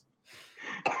relations.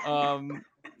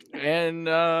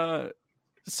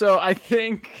 So I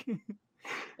think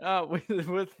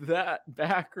with that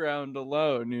background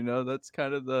alone, that's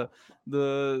kind of the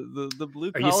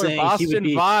blue collar Boston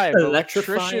vibe.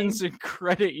 Electricians and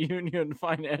credit union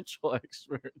financial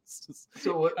experts.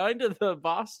 So kind of the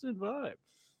Boston vibe.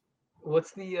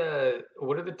 What's the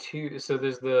what are the two? So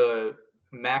there's the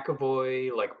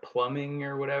McAvoy like plumbing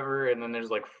or whatever, and then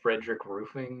there's like Frederick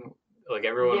roofing. Like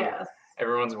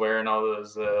everyone's wearing all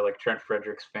those like Trent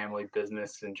Frederick's family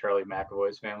business and Charlie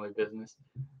McAvoy's family business.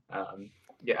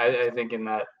 Yeah, I think in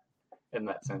that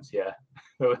sense, yeah,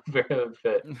 it would very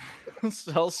fit.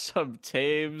 Sell some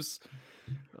Taves,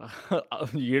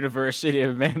 University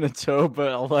of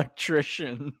Manitoba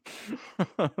electrician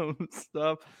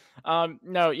stuff.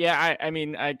 No, yeah, I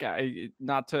mean,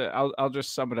 I'll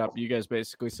just sum it up. You guys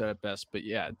basically said it best, but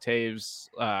yeah, Taves.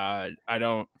 I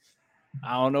don't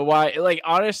know why. Like,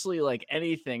 honestly, like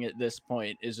anything at this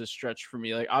point is a stretch for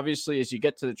me. Like, obviously, as you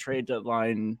get to the trade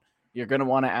deadline, you're going to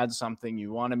want to add something.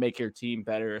 You want to make your team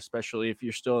better, especially if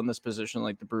you're still in this position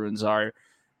like the Bruins are.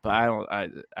 But I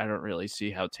don't really see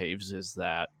how Taves is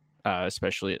that,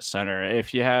 especially at center.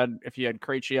 If you had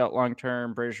Krejci out long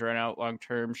term, Bergeron out long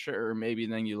term, sure, maybe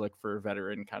then you look for a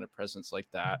veteran kind of presence like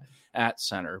that at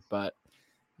center. But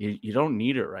you don't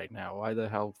need it right now. Why the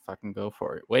hell fucking go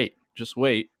for it? Just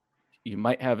wait. You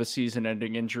might have a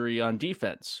season-ending injury on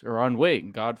defense or on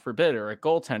wing, God forbid, or a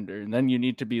goaltender, and then you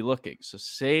need to be looking. So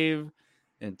save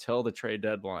until the trade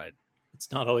deadline.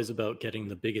 It's not always about getting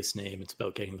the biggest name. It's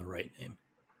about getting the right name.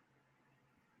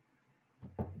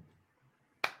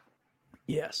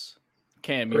 Yes.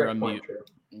 Cam, you're on mute.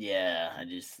 Yeah, I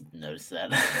just noticed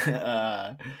that.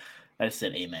 I just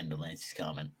said amen to Lance's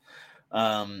comment.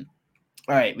 All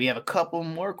right, we have a couple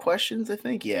more questions, I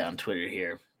think. Yeah, on Twitter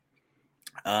here.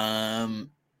 Sam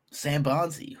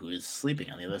Bonzi, who is sleeping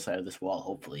on the other side of this wall,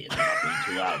 hopefully, and not being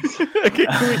too loud.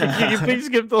 Can you please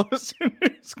give the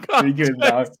listeners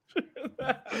context?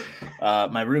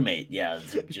 My roommate,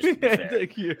 just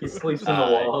thank you. He sleeps in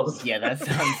the walls. Yeah, that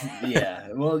sounds. Yeah,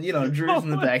 well, Drew's in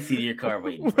the backseat of your car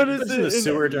waiting. What is it? In the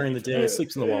sewer during the day,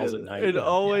 sleeps in the walls at night. And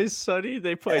Always Sunny,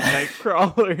 they play night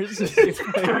crawlers.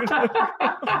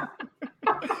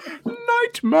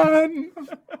 Nightman.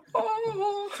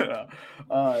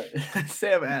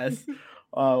 Sam asks,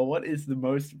 what is the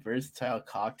most versatile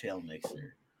cocktail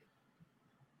mixer?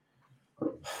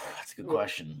 That's a good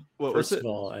question. First of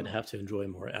all, I'd have to enjoy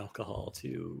more alcohol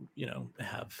to,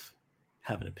 have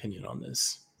an opinion on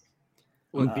this.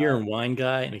 I'm a beer and wine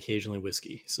guy and occasionally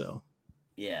whiskey. So,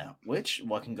 yeah.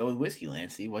 What can go with whiskey,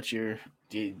 Lancey? What's your?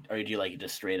 Do you like it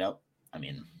just straight up? I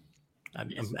mean, I'm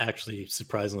actually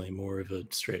surprisingly more of a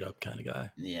straight up kind of guy.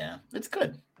 Yeah, it's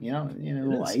good. You know, a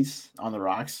little is. ice on the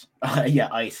rocks. Yeah,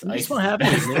 ice. I'm Ice just not is happy,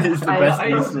 the best- man. is the I best know,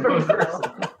 use ice of for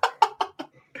it.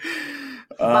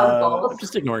 Buzzballs. I'm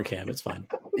just ignoring Cam. It's fine.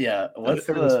 Yeah, what's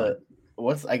Everyone's the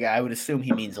what's like? I would assume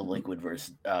he means a liquid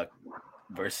most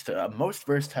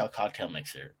versatile cocktail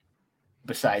mixer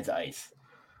besides ice.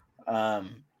 I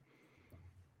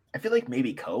feel like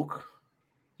maybe Coke.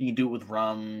 You can do it with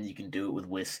rum. You can do it with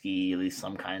whiskey. At least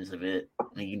some kinds of it.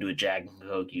 You can do a Jack and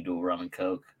Coke. You do a rum and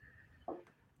Coke. I'm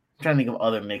trying to think of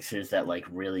other mixers that like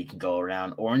really can go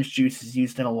around. Orange juice is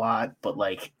used in a lot, but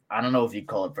like I don't know if you'd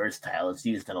call it versatile. It's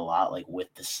used in a lot, like with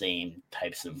the same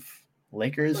types of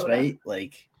liquors, Soda. right?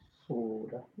 Like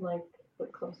Like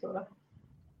club soda.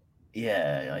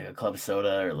 yeah, like a club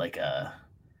soda or like a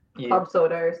Club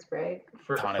soda or Sprite.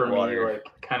 For Tonic me, water. like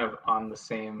kind of on the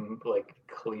same like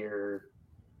clear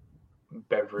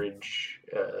beverage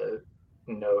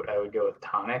note, I would go with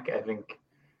tonic. I think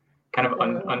kind of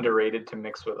underrated to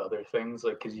mix with other things,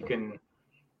 like because you can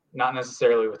not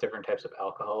necessarily with different types of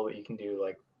alcohol, but you can do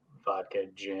like vodka,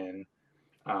 gin.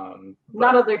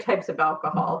 Not other types of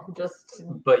alcohol, just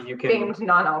But you can. famed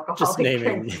non-alcoholic Just naming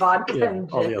drinks, vodka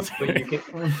and all the gin. other. But you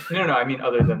can no, I mean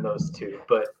other than those two.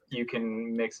 But you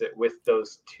can mix it with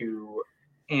those two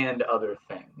and other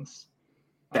things.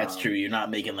 That's true. You're not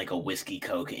making like a whiskey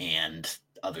Coke and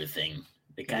other thing.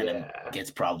 It kind Yeah. of gets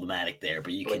problematic there,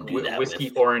 but you can Like do that whiskey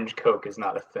with orange Coke is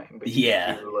not a thing. But you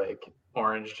Yeah. can do like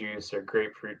orange juice or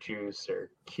grapefruit juice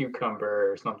or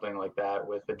cucumber or something like that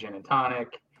with a gin and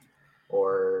tonic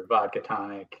or vodka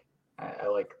tonic. I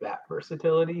like that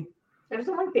versatility. I just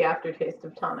don't like the aftertaste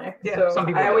of tonic. Yeah, So some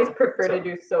people I always don't, prefer so. to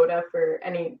do soda for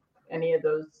any of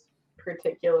those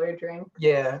particular drinks.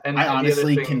 Yeah, and I the other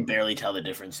honestly thing- can barely tell the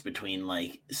difference between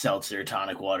like seltzer,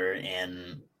 tonic water,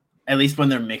 and at least when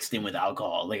they're mixed in with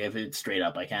alcohol. Like if it's straight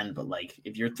up, I can. But like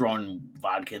if you're throwing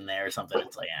vodka in there or something,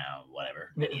 it's like whatever.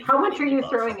 How much are you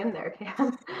throwing in there,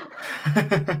 Cam?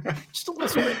 Just a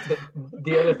little bit.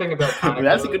 The other thing about tonic,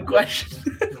 That's a though, good that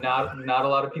question. not a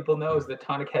lot of people know is that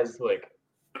tonic has like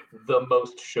the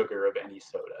most sugar of any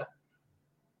soda.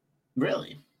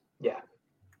 Really? Yeah.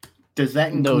 Does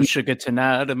that No include? sugar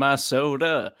tonight in my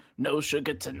soda. No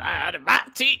sugar tonight in my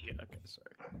tea. Okay,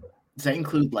 sorry. Does that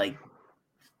include like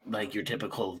your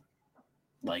typical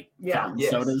like Yeah. fountain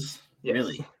Yes. sodas? Yes.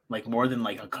 Really? Like more than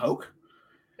like a Coke?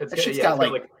 It's That shit's yeah, got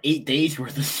it's like 8 days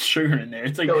worth of sugar in there.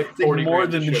 It's like, got, like, it's like 40 more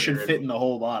grams than of should sugar fit in- in the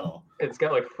whole bottle. it's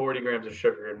got like 40 grams of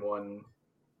sugar in one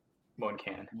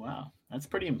can. Wow, that's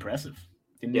pretty impressive.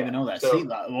 Didn't Yeah, even know that. so- See,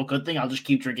 well, good thing I'll just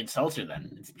keep drinking seltzer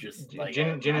then. It's just like Gin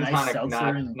a and nice tonic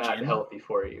seltzer not gin. healthy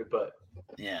for you, but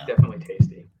Yeah, definitely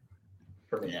tasty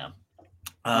for me. yeah.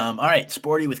 All right,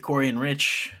 Sporty with Corey and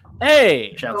Rich.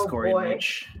 Hey, Shouts Oh, Corey boy. and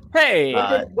Rich. hey,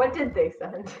 What did they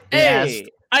send? hey!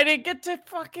 I didn't get to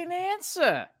fucking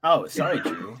answer. Oh, sorry,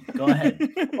 Drew. Go ahead.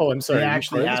 Oh, I'm sorry. They you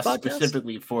actually recorded asked this podcast?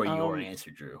 specifically for your Um,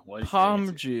 answer, Drew. What is your Palm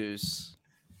answer? juice.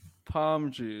 Palm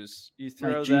juice. You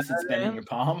throw Like juice that that's been in your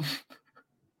palm?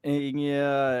 and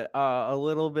yeah, a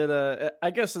little bit of.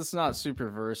 I guess it's not super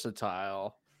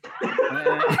versatile.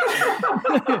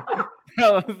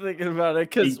 Now I'm thinking about it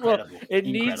because Incredible. it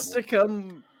needs to Incredible.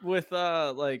 come with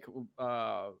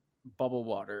bubble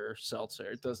water or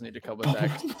seltzer. It doesn't need to come with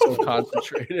that so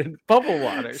concentrated bubble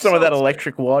water. Some of that seltzer.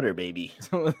 electric water, baby.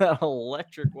 Some of that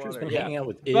electric Drew's water. been Yeah. hanging out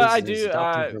with But I and he's do,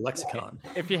 adopting her lexicon.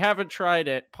 If you haven't tried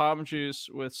it, palm juice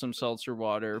with some seltzer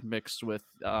water mixed with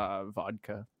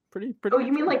vodka. Pretty. Oh,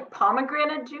 you mean like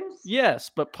pomegranate juice? Yes,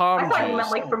 but palm I thought you meant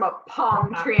juice. like from a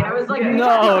palm tree, and I was like, are you No,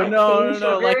 talking no, about cane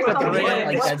no, sugar like or the something? brand,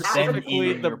 like What's that's happening?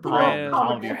 specifically in the your brand.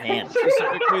 palm of your hand.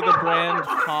 Specifically the brand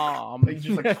palm. Like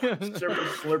just like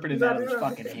slurping it out of his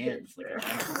fucking hands. Like,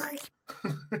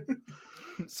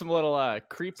 Some little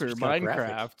creeper Just got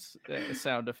graphic. Minecraft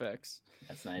sound effects.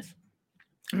 that's nice.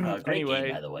 Great Anyway,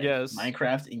 game, by the way. yes.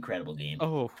 Minecraft, incredible game.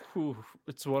 Oh, whew,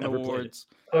 it's won Never played it. awards.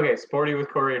 Okay, Sporty with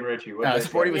Corey and Richie. What did they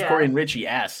Sporty say? with Yeah. Corey and Richie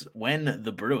asks, when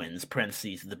the Bruins,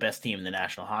 parentheses, the best team in the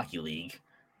National Hockey League,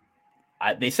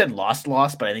 they said lost,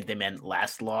 but I think they meant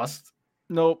last lost.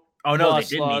 Nope. Oh, no, Lost,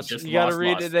 they didn't mean lost. just You gotta lost,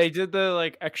 read lost. it. They did the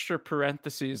like extra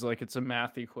parentheses like it's a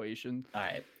math equation. All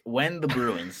right. When the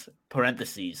Bruins,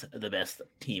 parentheses, the best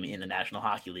team in the National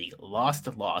Hockey League, lost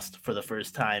for the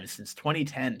first time since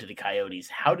 2010 to the Coyotes,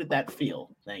 how did that feel?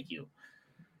 Thank you.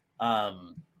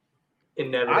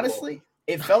 Inevitable. Honestly,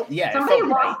 it felt, it Somebody felt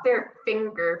lost right. their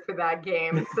finger for that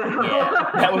game. So Yeah,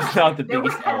 that was not the there were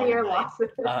biggest L of the heavier night. losses.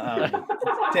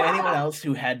 To anyone else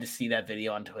who had to see that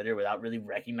video on Twitter without really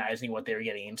recognizing what they were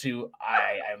getting into,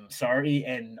 I'm sorry,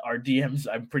 and our DMs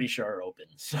I'm pretty sure are open.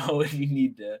 So if you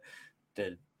need to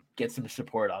get some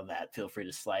support on that, feel free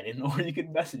to slide in, or you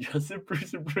can message us at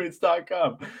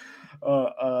bruceandbruins.com.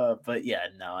 But yeah,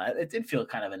 no, it did feel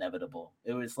kind of inevitable.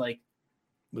 It was like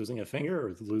losing a finger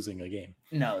or losing a game.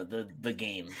 No, the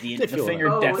game. The feel finger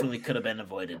that. definitely could have been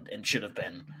avoided and should have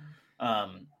been.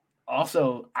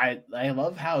 Also, I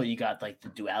love how you got like the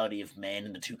duality of man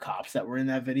and the two cops that were in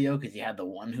that video, because you had the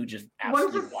one who just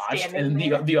absolutely just watched, standing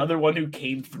and there. the other one who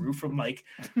came through from like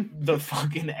the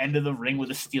fucking end of the ring with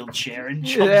a steel chair and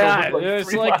jumped Yeah, over like it's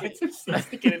 3 like- lines of seats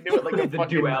to get into it like a The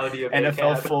fucking duality of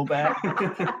NFL ACAB. fullback.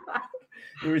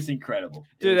 It was incredible.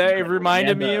 Dude, was it incredible.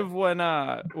 reminded You me had of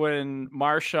when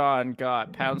Marshawn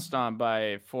got pounced on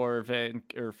by 4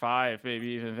 or 5, maybe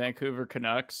even Vancouver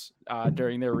Canucks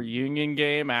during their reunion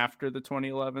game after the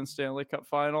 2011 Stanley Cup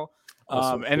Final.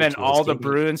 Also And then all the escape.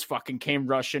 Bruins fucking came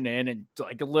rushing in and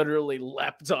like literally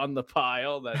leapt on the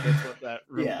pile. That's what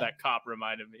that cop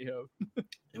reminded me of.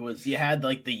 It was, you had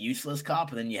like the useless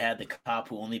cop, and then you had the cop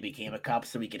who only became a cop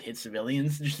so he could hit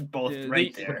civilians. Just both Yeah,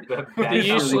 right the- there. That The is really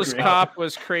useless great. cop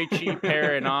was Krejci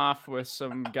pairing off with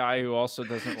some guy who also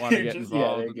doesn't want to get Just- yeah,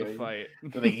 involved there in you the go. fight.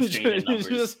 They're making straight He numbers.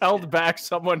 just held back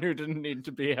someone who didn't need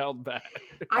to be held back.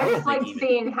 I just like even-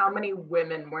 seeing how many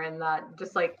women were in that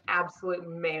just like absolute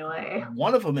melee.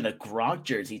 One of them in a Gronk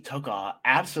jersey took a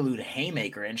absolute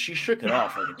haymaker, and she shook it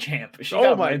off like a champ. She Oh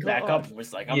got my right back God. up and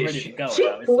was like, "I'm Yeah, ready she- to go." She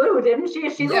And I was flew, didn't she?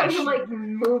 She Yeah, like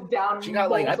moved down. She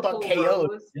got like, I thought multiple KO'd,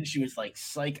 rows. and she was like,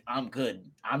 "Psych, I'm good.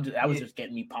 That was Yeah. just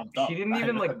getting me pumped up." She didn't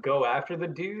even like go after the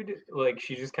dude. Like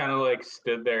she just kind of like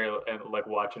stood there and like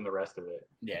watching the rest of it.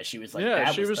 Yeah, she was like, Yeah,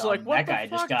 "That she was dumb. like, "What that the guy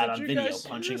just fuck? got Did on you video guys see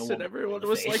punching a this?" woman." And everyone in the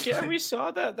was like, face." "Yeah, we saw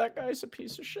that. That guy's a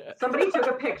piece of shit." Somebody took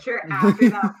a picture after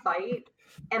that fight,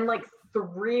 and like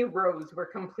 3 rows were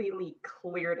completely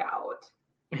cleared out.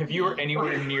 If you were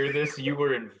anywhere near this, you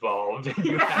were involved.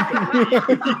 You had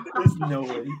to There's no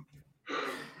way.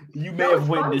 You may That have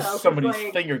was fun, witnessed though, 'cause, somebody's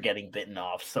like- finger getting bitten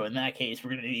off. So in that case,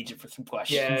 we're gonna need you for some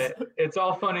questions. Yeah, it's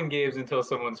all fun and games until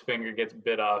someone's finger gets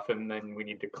bit off, and then we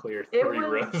need to clear It 3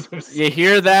 was- rows of You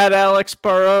hear that, Alex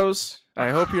Burrows? I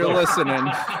hope you're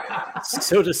listening.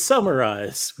 So to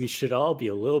summarize, we should all be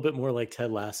a little bit more like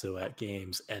Ted Lasso at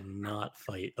games and not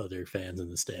fight other fans in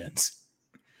the stands.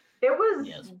 It was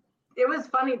Yes. it was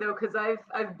funny though because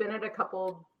I've been at a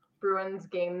couple Bruins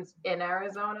games in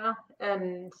Arizona,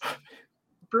 and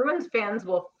Bruins fans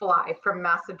will fly from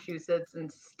Massachusetts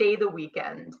and stay the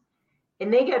weekend,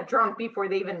 and they get drunk before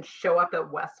they even show up at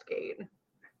Westgate.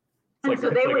 And so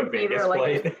they would be there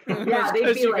like yeah, they'd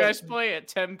Because be you like guys play at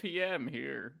 10 p.m.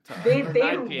 here. Tom. they Or they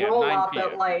 9 p.m., roll 9 up p.m.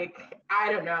 at like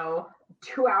I don't know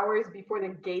 2 hours before the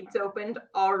gates opened,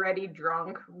 already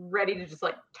drunk, ready to just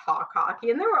like talk hockey,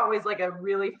 and they were always like a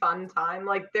really fun time.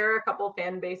 Like there are a couple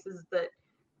fan bases that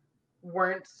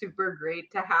weren't super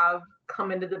great to have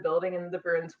come into the building, and the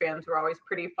Bruins fans were always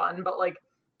pretty fun. But like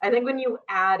I think when you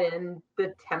add in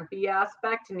the Tempe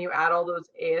aspect and you add all those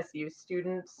ASU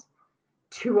students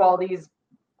to all these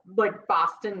like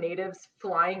Boston natives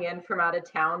flying in from out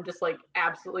of town, just like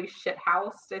absolutely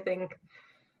shithoused. I think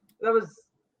that was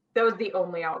the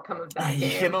only outcome of that You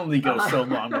game. can only go so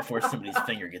long before somebody's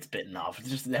finger gets bitten off. It's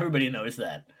just everybody knows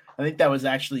that. I think that was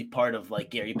actually part of like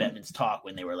Gary Bettman's talk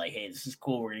when they were like, "Hey, this is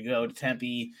cool. We're gonna go to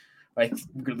Tempe. Like,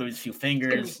 we're gonna lose a few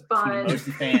fingers. It's gonna fun." be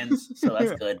mostly fans, so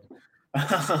that's good."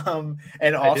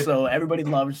 And also, everybody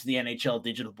loves the NHL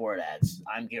digital board ads.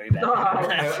 I'm Gary Bettman. Oh,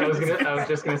 I was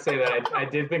just gonna say that I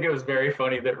did think it was very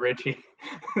funny that Richie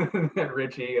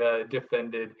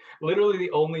defended literally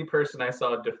the only person I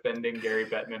saw defending Gary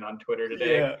Bettman on Twitter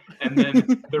today. Yeah. And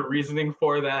then the reasoning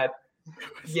for that,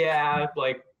 yeah,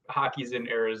 like hockey's in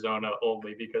Arizona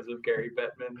only because of Gary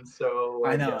Bettman. So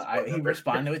I know. guess He whatever.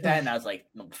 responded with that, and I was like,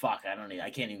 "No, fuck, I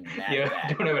can't even be mad Yeah, at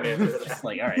that." don't have an answer to It's just that.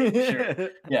 like, all right, sure.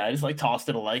 Yeah, I just like tossed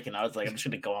it a like, and I was like, I'm just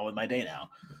gonna go on with my day now.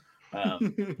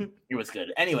 It was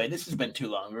good. Anyway, this has been too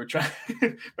long. We were trying.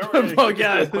 Oh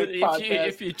yeah,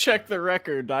 if you check the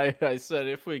record, I said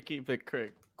if we keep it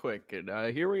quick, and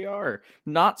here we are.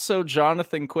 Not so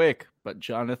Jonathan Quick, but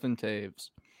Jonathan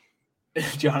Taves.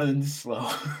 Jonathan's slow.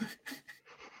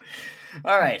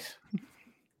 All right,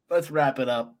 let's wrap it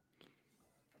up.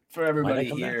 For everybody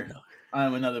come back? here, No.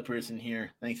 I'm another person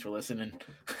here. Thanks for listening.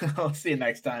 I'll see you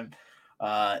next time.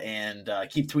 And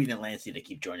keep tweeting at Lancey to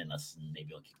keep joining us, and maybe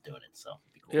we'll keep doing it. So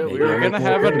it'd be cool. Yeah, we Maybe were I'll gonna go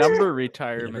have a for it. number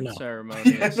retirement know.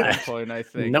 ceremony at some point. I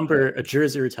think A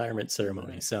jersey retirement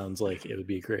ceremony sounds like it would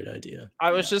be a great idea.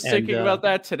 I was just And, thinking about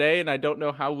that today, and I don't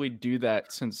know how we'd do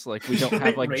that since like we don't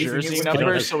have like Raising your jersey window.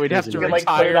 numbers, so we'd have You to can, like,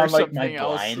 put it retire on, like, my something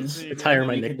else. blinds. Retire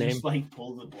my We could nickname. Just like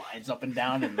pull the blinds up and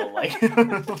down, and they'll like,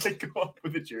 like go up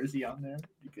with a jersey on there.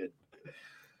 Be good.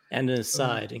 And an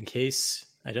aside, in case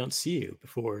I don't see you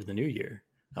before the new year,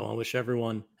 I want to wish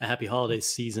everyone a happy holiday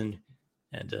season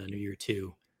and New Year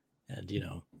too. And,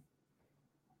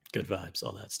 good vibes,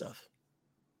 all that stuff.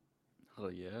 Oh,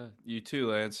 yeah. You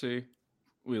too, Lancy.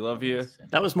 We love you.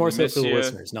 That was more We so miss for the you.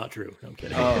 listeners, not Drew. I'm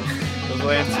kidding. Oh,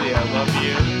 Lancy, I love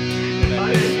you. And I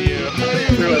miss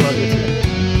you. Drew, I love you too.